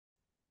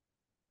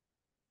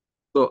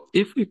So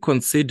if we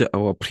consider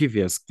our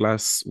previous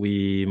class,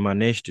 we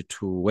managed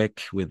to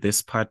work with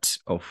this part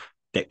of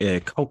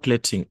the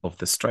calculating of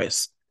the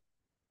stress,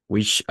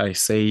 which I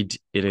said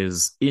it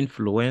is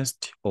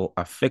influenced or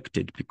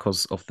affected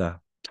because of the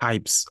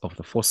types of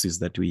the forces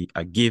that we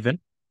are given.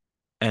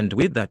 And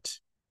with that,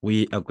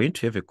 we are going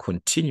to have a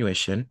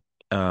continuation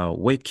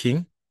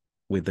working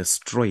with the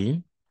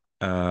strain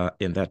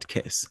in that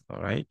case.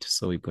 All right.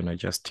 So we're going to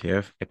just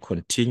have a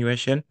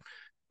continuation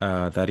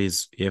that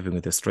is having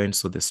with the strain.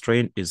 So the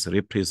strain is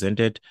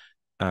represented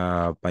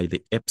by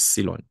the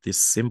epsilon, this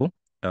symbol,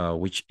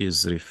 which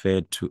is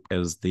referred to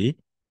as the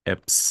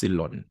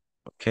epsilon.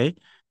 Okay.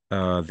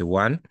 The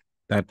one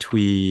that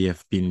we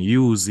have been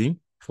using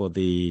for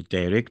the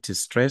direct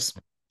stress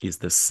is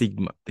the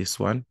sigma. This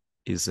one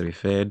is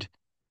referred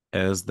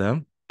as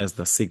the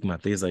sigma.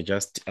 These are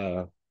just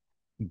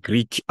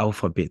Greek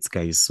alphabets,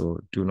 guys. So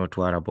do not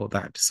worry about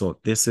that. So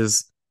this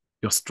is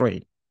your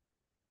strain.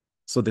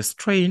 So the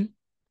strain,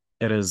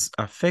 it is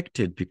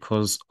affected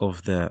because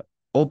of the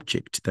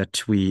object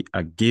that we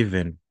are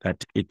given,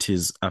 that it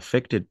is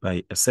affected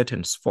by a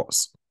certain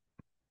force.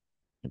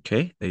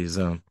 Okay, there is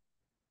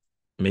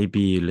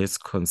maybe let's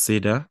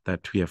consider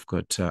that we have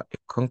got a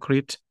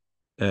concrete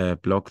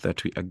block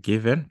that we are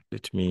given.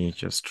 Let me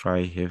just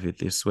try have it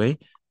this way.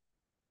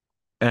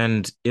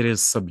 And it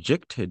is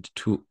subjected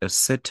to a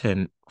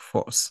certain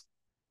force.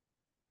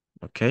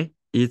 Okay,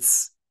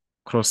 its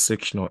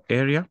cross-sectional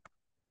area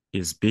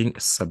is being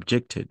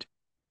subjected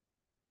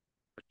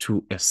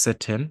to a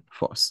certain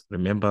force.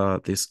 Remember,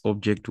 this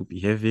object will be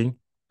having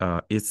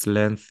its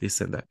length,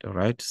 this and that. All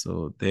right.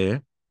 So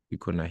there we're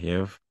gonna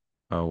have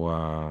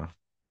our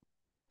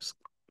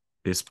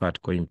this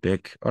part going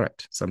back. All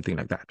right, something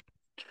like that.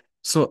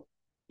 So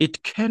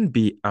it can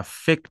be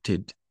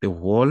affected, the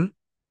whole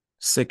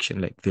section,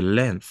 like the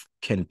length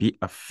can be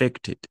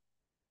affected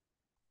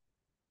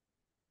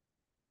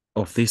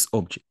of this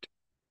object.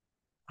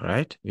 All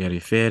right. We are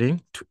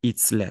referring to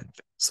its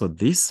length. So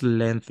this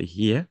length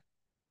here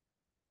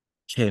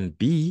can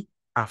be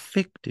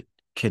affected,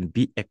 can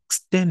be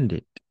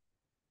extended.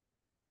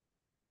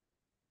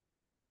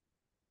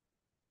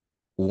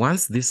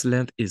 Once this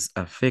length is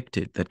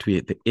affected, that way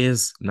there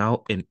is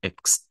now an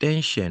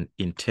extension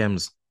in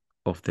terms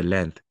of the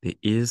length. There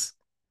is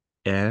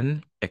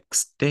an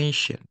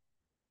extension.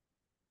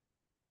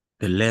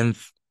 The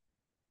length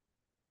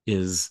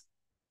is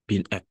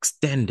being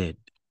extended.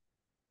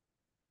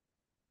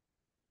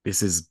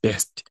 This is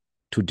best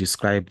to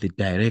describe the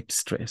direct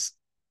stress.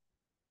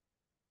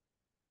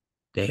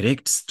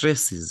 Direct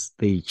stresses,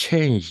 they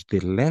change the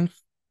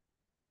length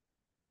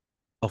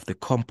of the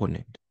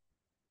component.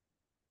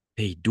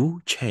 They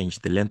do change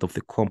the length of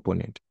the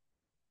component.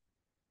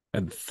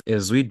 And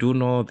as we do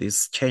know,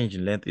 this change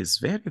in length is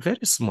very,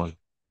 very small,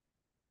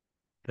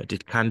 that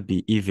it can't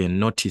be even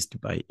noticed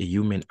by a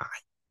human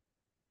eye.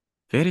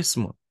 Very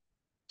small.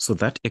 So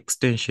that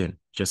extension,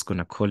 just going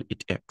to call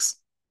it X,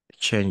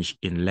 change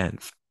in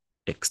length,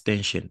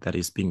 extension that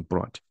is being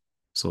brought.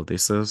 So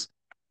this is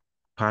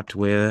part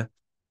where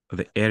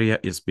the area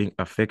is being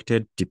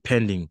affected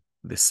depending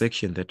the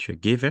section that you're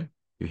given.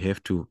 You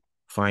have to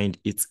find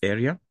its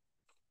area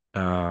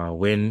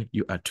when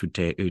you are to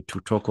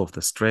talk of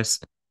the stress.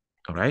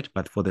 All right.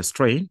 But for the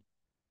strain,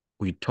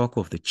 we talk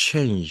of the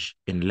change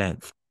in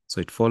length.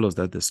 So it follows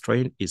that the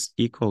strain is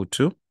equal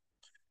to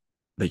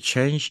the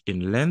change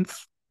in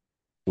length,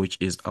 which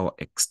is our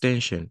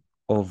extension,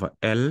 over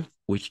L,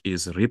 which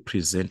is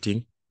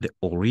representing the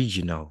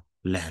original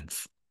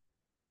length.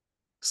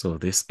 So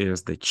this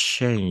is the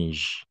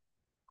change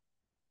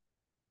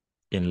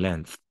in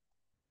length.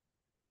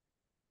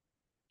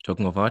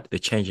 Talking about the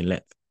change in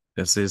length.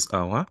 This is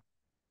our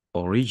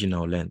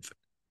original length.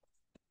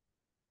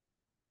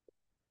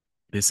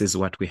 This is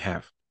what we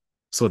have.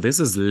 So this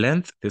is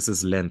length, this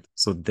is length.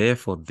 So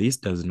therefore, this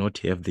does not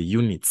have the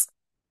units,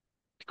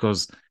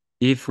 because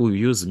if we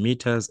use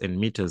meters and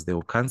meters, they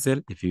will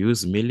cancel. If you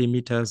use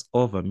millimeters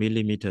over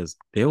millimeters,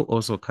 they will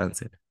also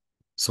cancel.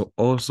 So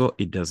also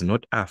it does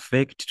not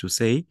affect to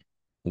say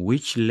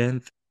which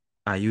length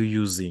are you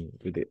using,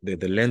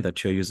 the length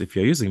that you're using. If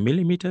you're using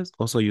millimeters,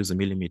 also use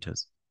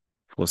millimeters.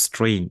 For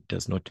strain,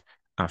 does not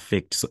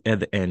affect. So at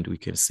the end, we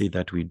can see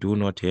that we do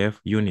not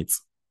have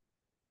units.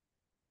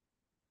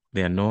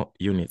 There are no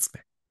units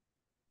there.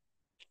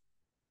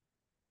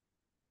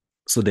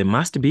 So there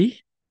must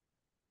be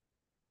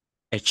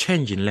a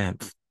change in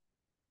length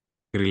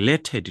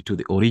related to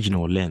the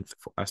original length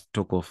for us to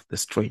talk of the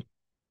strain.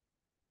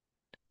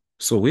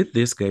 So with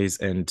this, guys,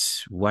 and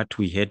what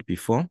we had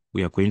before,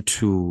 we are going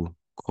to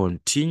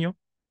continue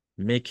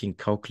making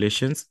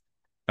calculations.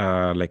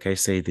 Like I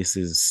say, this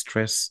is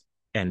stress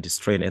and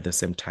strain at the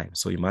same time.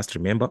 So you must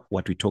remember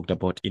what we talked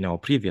about in our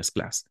previous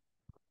class.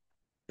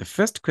 The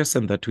first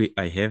question that we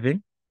are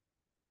having,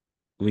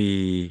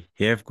 we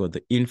have got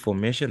the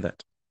information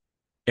that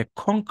a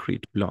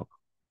concrete block,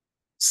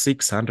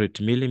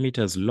 600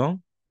 millimeters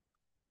long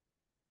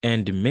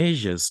and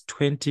measures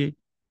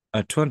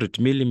 200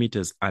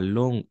 millimeters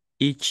along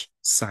each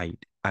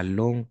side,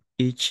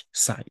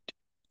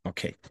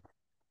 Okay.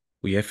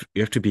 you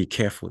have to be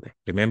careful there.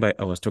 Remember,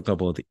 I was talking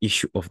about the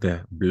issue of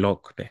the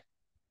block there.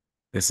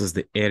 This is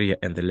the area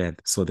and the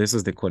length. So this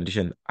is the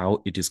condition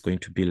how it is going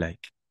to be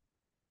like.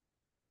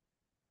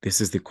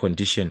 This is the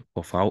condition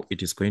of how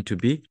it is going to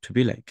be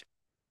like.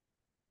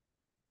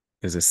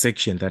 There's a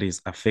section that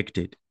is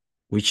affected,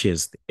 which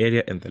is the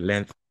area and the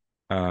length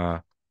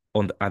on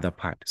the other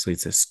part. So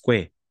it's a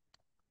square.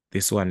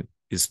 This one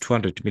is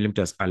 200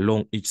 millimeters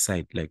along each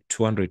side, like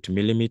 200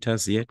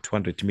 millimeters here,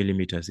 200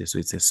 millimeters here. So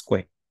it's a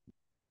square.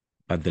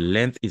 But the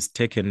length is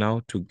taken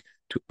now to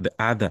the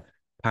other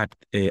part,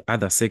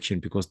 other section,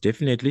 because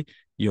definitely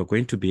you're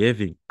going to be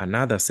having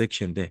another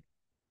section there.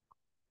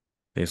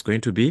 There's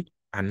going to be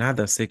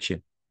another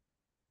section.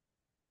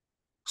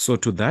 So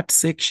to that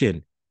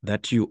section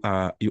that you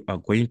are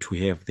going to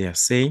have, they are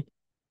saying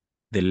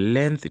the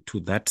length to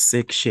that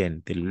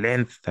section, the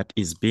length that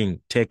is being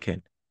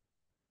taken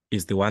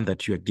is the one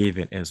that you are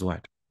given as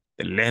what?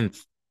 The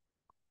length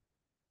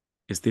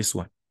is this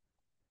one.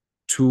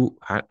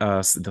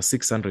 The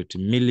 600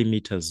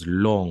 millimeters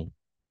long.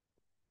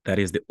 That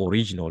is the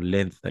original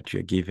length that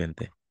you're given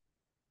there.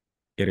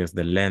 It is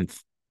the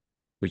length,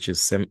 which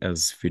is same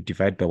as if you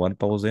divide by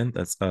 1,000,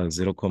 that's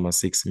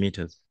 0.6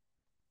 meters.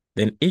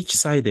 Then each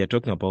side, they're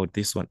talking about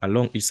this one.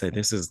 Along each side,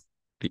 this is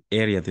the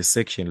area, the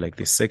section, like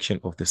the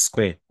section of the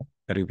square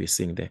that you'll be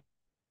seeing there.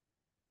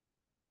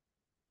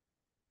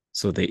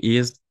 So there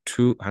is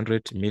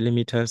 200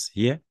 millimeters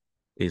here.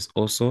 There's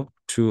also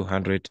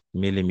 200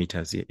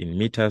 millimeters here. In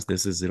meters,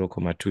 this is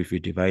 0.2 if you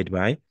divide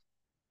by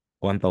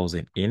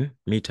 1,000 in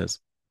meters.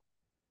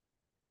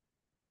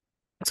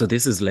 So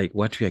this is like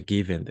what we are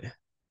given there.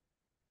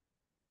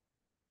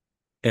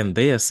 And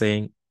they are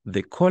saying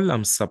the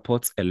column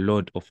supports a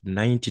load of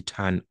 90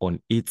 ton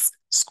on its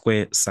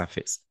square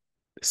surface.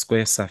 The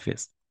square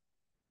surface.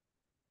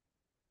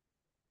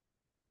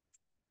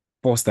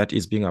 Force that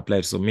is being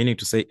applied. So meaning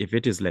to say, if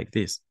it is like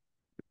this,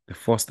 the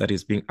force that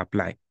is being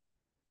applied,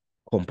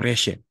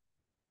 compression,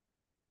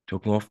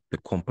 talking of the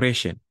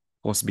compression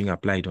force being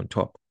applied on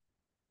top.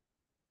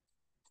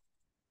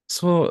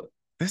 So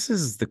this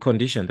is the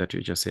condition that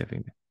you're just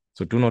having.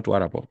 So do not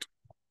worry about.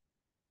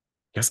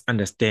 Just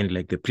understand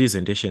like the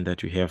presentation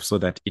that you have so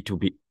that it will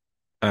be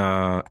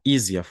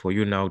easier for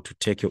you now to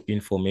take your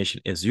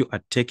information. As you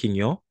are taking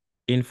your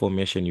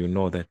information, you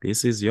know that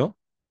this is your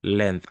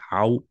length.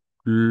 How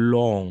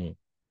long?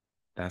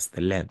 That's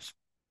the length.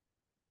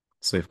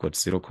 So you've got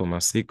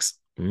 0.6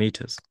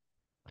 meters.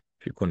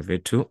 If you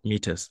convert to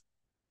meters,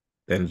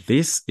 then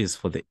this is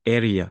for the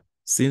area.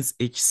 Since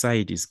each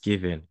side is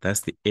given,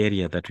 that's the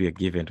area that we are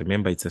given.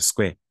 Remember, it's a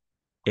square.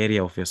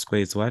 Area of a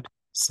square is what?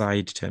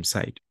 Side times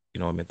side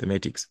in our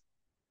mathematics.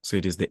 So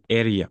it is the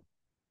area,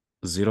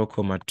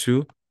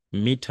 0.2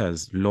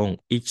 meters long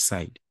each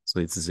side. So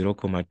it's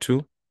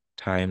 0.2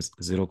 times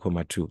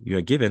 0.2. You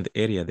are given the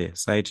area there,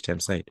 side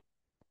times side.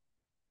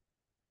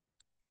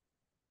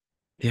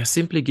 They are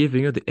simply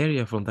giving you the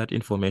area from that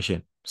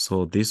information.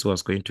 So this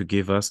was going to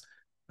give us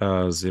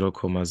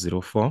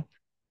 0.04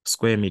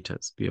 square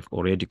meters. We have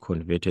already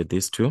converted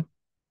this to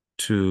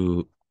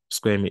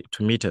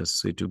meters.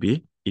 So it will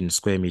be in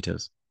square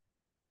meters.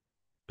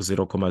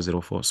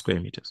 0.04 square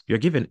meters. You're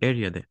given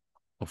area there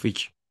of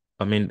each.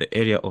 I mean the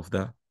area of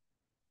the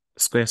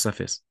square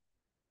surface.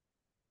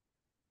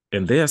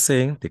 And they are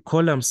saying the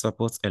column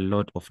supports a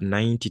load of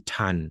 90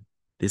 ton.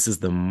 This is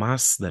the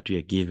mass that we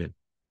are given,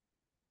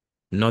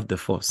 not the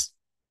force.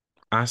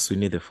 Us, we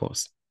need the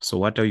force. So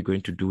what are you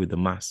going to do with the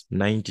mass?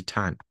 90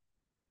 ton.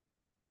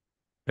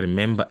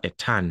 Remember a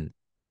ton,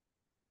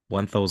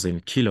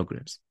 1,000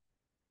 kilograms.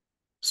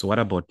 So what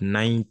about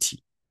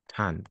 90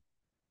 ton?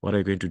 What are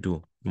you going to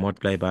do?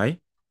 Multiply by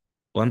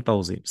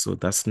 1,000. So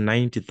that's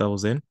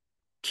 90,000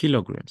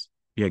 kilograms.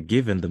 You are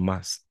given the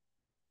mass,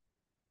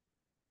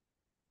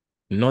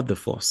 not the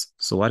force.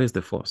 So what is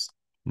the force?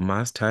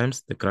 Mass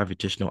times the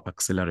gravitational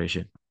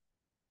acceleration.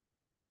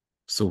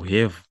 So we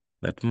have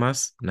that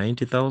mass,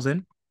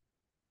 90,000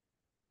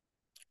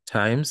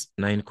 times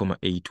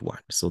 9.81.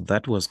 So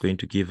that was going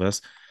to give us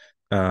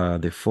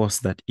the force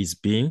that is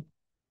being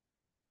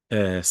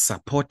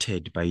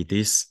supported by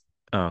this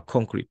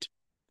concrete,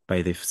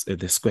 by the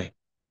square.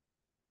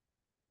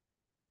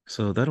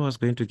 So that was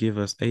going to give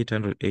us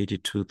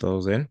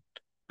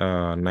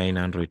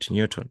 882,900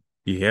 Newton.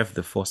 You have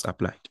the force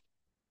applied.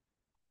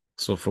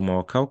 So from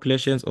our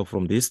calculations or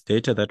from this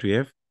data that we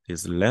have,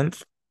 is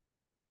length,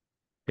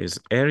 is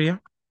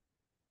area,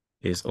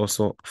 is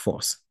also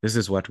force. This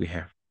is what we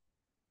have.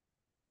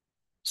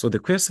 So the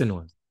question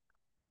was,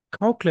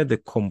 calculate the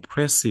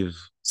compressive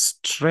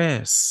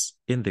stress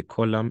in the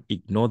column,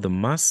 ignore the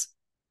mass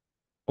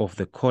of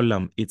the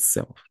column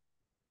itself.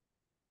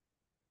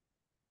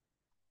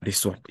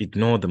 This one,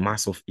 ignore the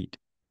mass of it.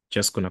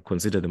 Just going to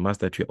consider the mass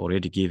that we're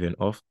already given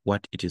of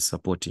what it is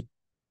supporting.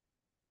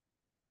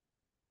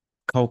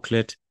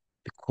 Calculate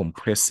the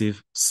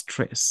compressive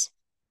stress.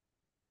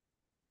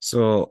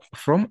 So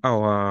from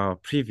our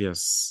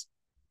previous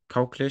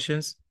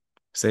calculations,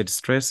 said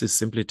stress is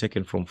simply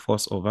taken from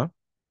force over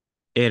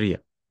area,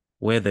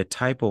 where the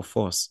type of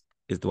force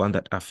is the one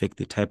that affects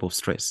the type of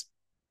stress.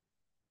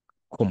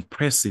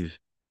 compressive.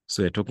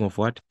 So we're talking of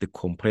what? The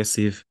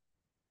compressive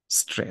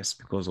stress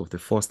because of the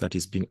force that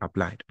is being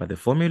applied. But the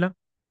formula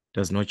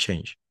does not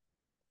change.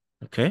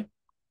 Okay?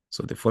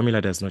 So the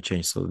formula does not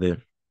change. So we're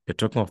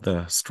talking of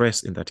the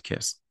stress in that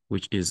case,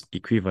 which is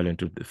equivalent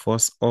to the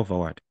force over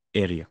what?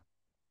 Area.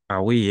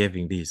 Are we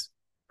having this?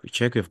 We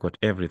check we've got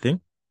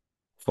everything.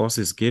 Force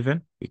is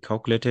given. We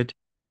calculated.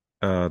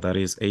 That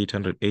is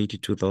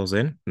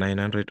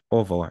 882,900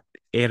 over what?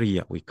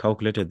 Area. We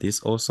calculated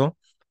this also.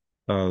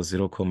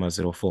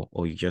 0.04,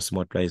 or you just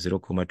multiply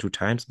 0.2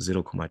 times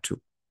 0.2.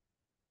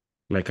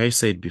 Like I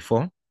said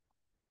before,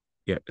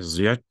 yeah, as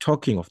you're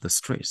talking of the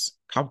stress,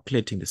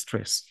 calculating the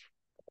stress,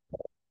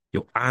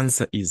 your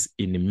answer is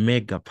in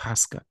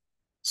megapascal.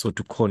 So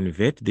to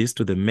convert this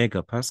to the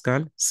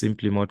megapascal,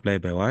 simply multiply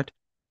by what?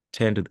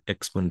 10 to the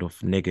exponent of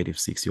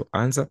 -6. Your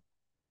answer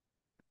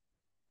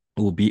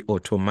will be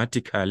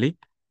automatically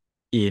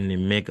in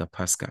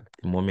megapascal.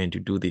 The moment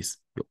you do this,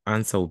 your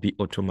answer will be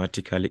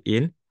automatically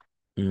in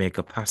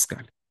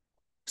megapascal.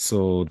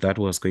 So that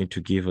was going to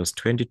give us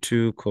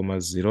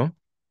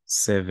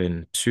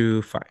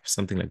 22,0725,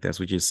 something like that,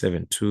 which is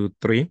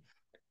 723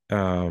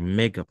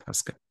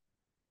 megapascal.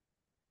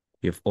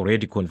 You've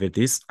already converted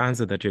this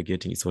answer that you're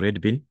getting. It's already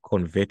been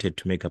converted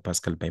to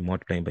megapascal by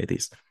multiplying by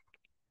this.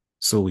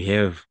 So we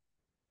have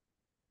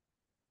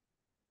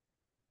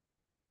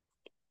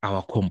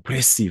our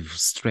compressive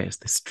stress,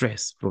 the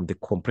stress from the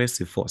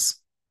compressive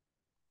force.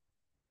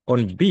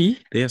 On B,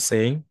 they're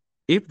saying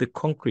if the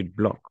concrete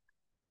block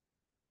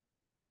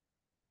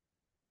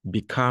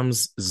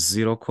becomes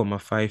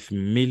 0.5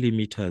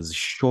 millimeters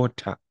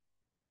shorter,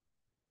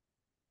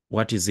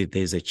 what is it?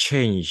 There's a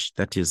change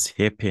that is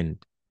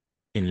happened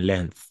in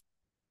length,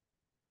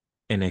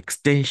 an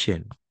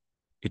extension.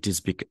 It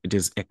is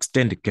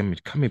extended,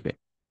 coming back,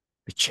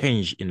 the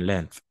change in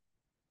length.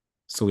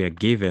 So we are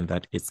given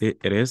that it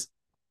is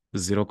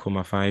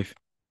 0.5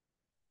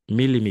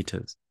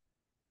 millimeters.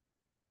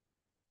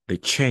 The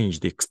change,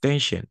 the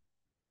extension,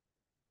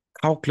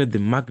 calculate the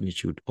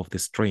magnitude of the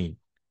strain.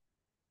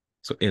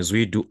 So as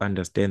we do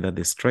understand that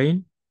the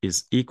strain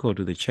is equal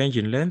to the change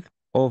in length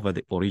over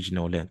the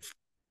original length.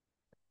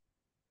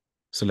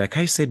 So like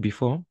I said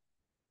before,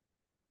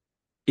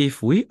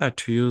 if we are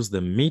to use the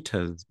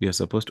meters, we are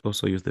supposed to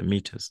also use the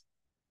meters.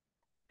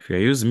 If you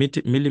use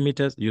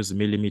millimeters, use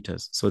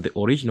millimeters. So the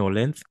original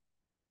length,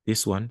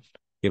 this one,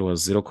 it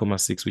was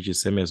 0.6, which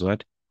is same as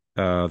what?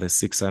 The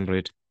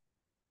 600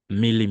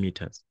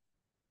 millimeters.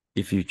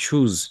 If you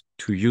choose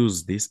to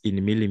use this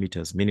in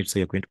millimeters, meaning so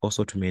you're going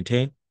also to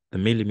maintain the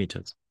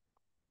millimeters.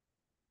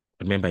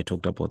 Remember, I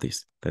talked about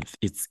this, that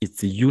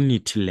it's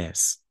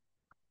unitless.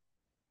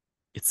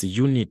 It's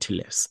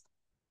unitless.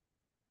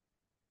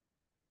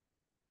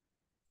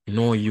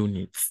 No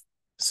units.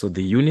 So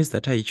the units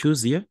that I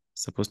choose here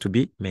supposed to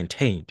be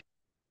maintained.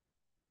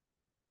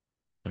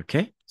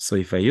 Okay, so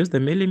if I use the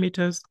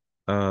millimeters,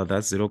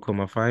 that's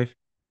 0.5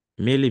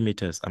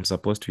 millimeters. I'm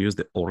supposed to use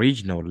the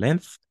original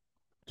length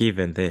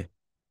given there.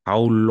 How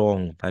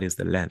long that is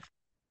the length.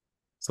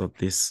 So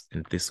this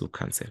and this will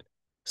cancel.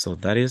 So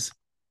that is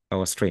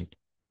our strain.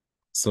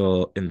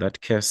 So in that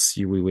case,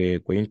 we were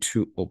going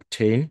to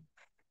obtain,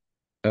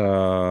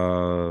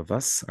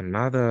 that's a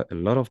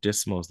lot of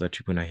decimals that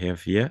you're going to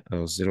have here,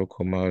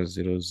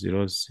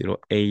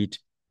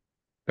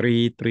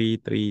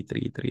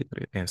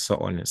 0.000833333, and so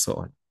on and so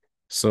on.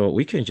 So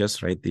we can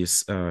just write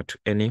this to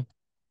any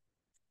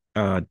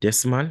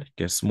decimal.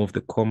 Just move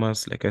the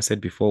commas, like I said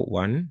before,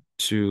 1,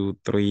 2,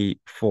 3,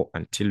 4,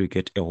 until we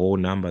get a whole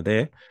number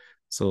there.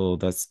 So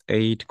that's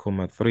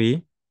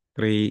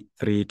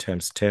 8,333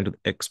 times 10 to the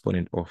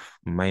exponent of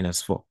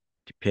 -4,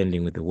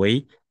 depending with the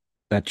way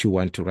that you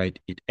want to write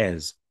it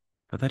as.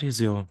 But that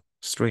is your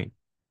strain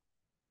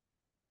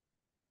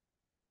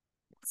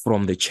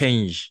from the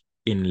change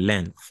in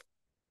length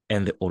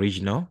and the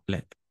original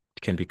length.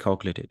 It can be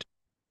calculated.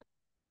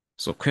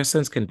 So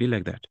questions can be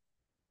like that.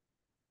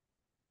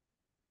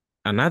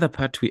 Another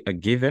part we are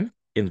given,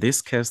 in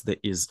this case, there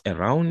is a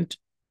round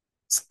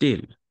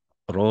steel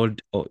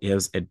rod or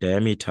has a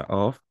diameter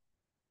of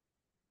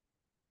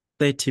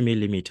 30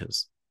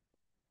 millimeters.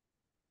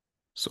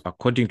 So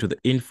according to the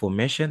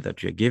information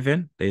that you're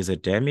given, there is a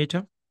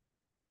diameter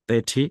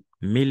 30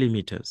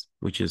 millimeters,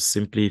 which is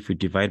simply, if you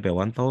divide by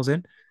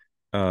 1,000,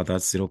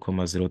 that's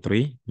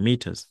 0.03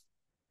 meters.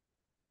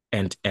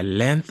 And a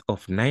length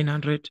of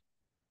 700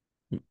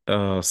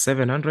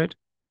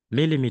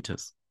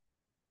 millimeters.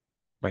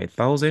 By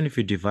 1,000, if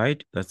you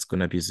divide, that's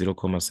going to be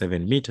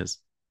 0.7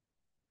 meters.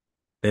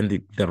 Then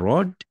the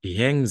rod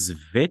hangs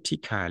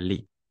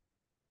vertically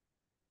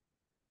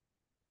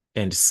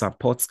and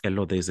supports a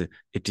load.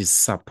 It is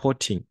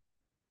supporting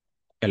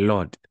a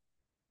load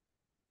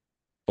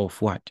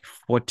of what?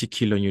 40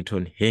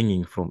 kilonewton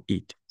hanging from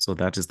it. So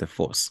that is the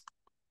force.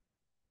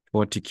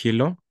 40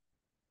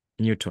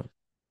 kilonewton.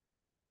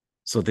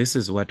 So this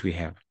is what we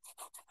have.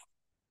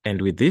 And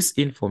with this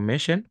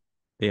information,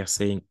 they are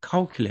saying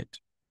calculate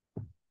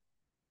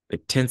the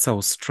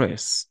tensile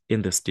stress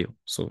in the steel.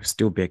 So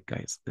still back,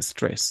 guys, the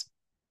stress.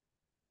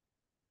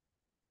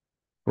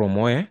 From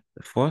where?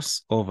 The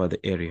force over the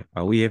area.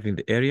 Are we having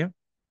the area?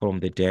 From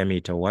the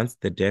diameter. Once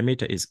the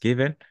diameter is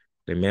given,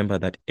 remember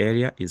that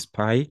area is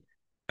pi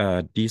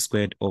d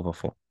squared over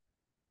 4.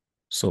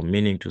 So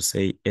meaning to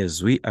say,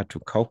 as we are to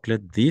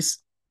calculate this,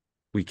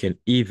 we can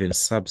even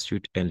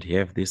substitute and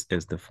have this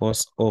as the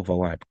force over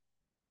what?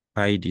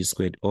 Pi d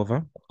squared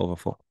over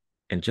 4.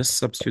 And just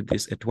substitute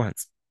this at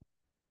once.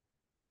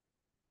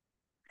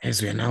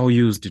 As we are now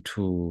used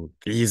to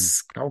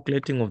this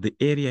calculating of the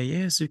area,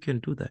 yes, you can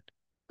do that.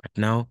 But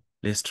now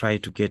let's try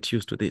to get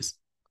used to this.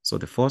 So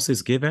the force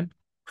is given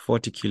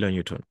 40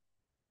 kilonewton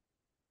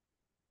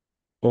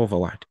over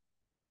what?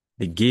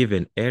 The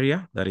given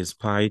area, that is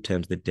pi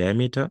times the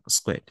diameter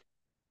squared,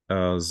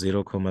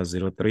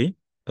 0.03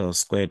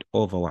 squared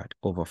over what?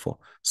 Over 4.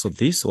 So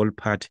this whole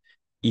part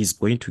is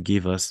going to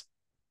give us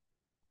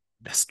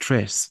the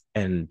stress.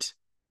 And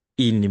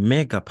in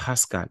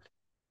megapascal,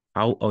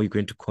 how are we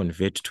going to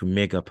convert to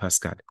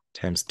megapascal?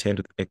 Times 10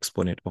 to the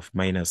exponent of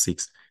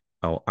 -6.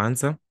 Our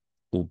answer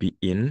will be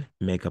in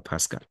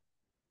megapascal.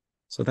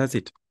 So that's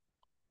it.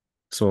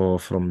 So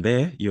from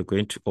there, you're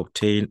going to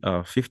obtain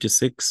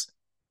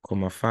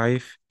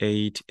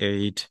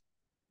 56,588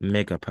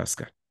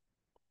 megapascal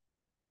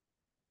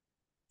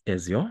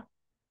as your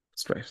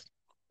stress,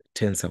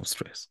 tensile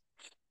stress.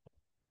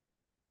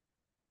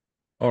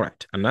 All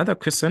right, another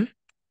question.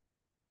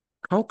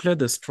 Calculate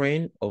the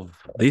strain of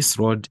this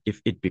rod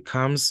if it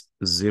becomes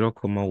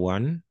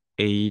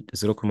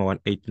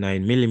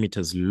 0.189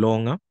 millimeters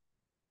longer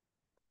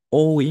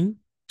owing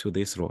to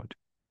this rod.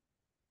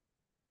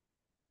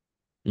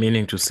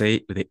 Meaning to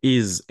say there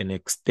is an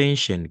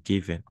extension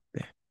given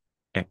there,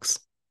 x,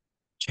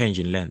 change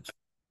in length.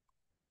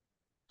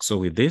 So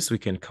with this, we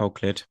can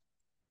calculate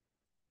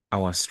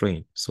our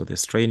strain. So the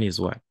strain is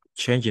what?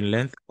 Change in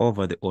length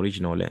over the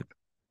original length.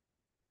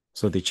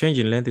 So the change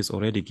in length is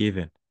already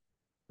given,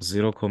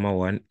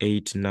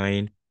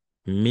 0.189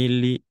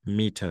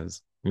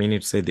 millimeters, meaning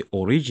to say the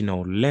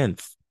original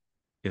length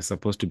is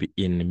supposed to be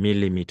in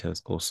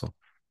millimeters also.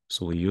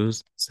 So we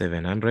use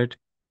 700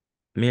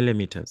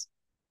 millimeters.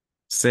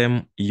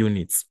 Same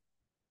units.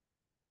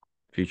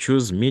 If you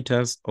choose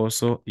meters,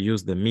 also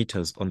use the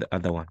meters on the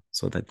other one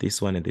so that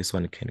this one and this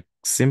one can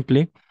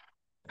simply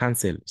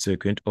cancel. So you're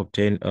going to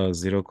obtain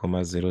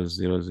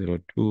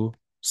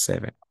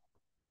 0.00027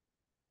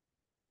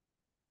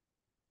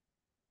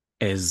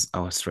 as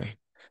our strain.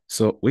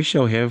 So we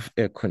shall have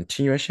a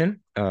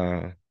continuation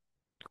on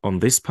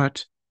this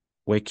part,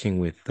 working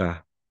with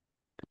the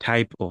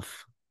type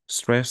of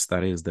stress,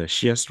 that is the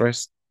shear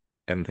stress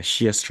and the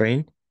shear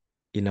strain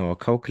in our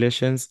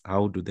calculations.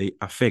 How do they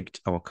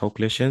affect our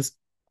calculations?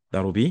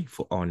 That will be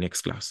for our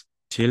next class.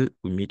 Till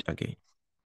we meet again.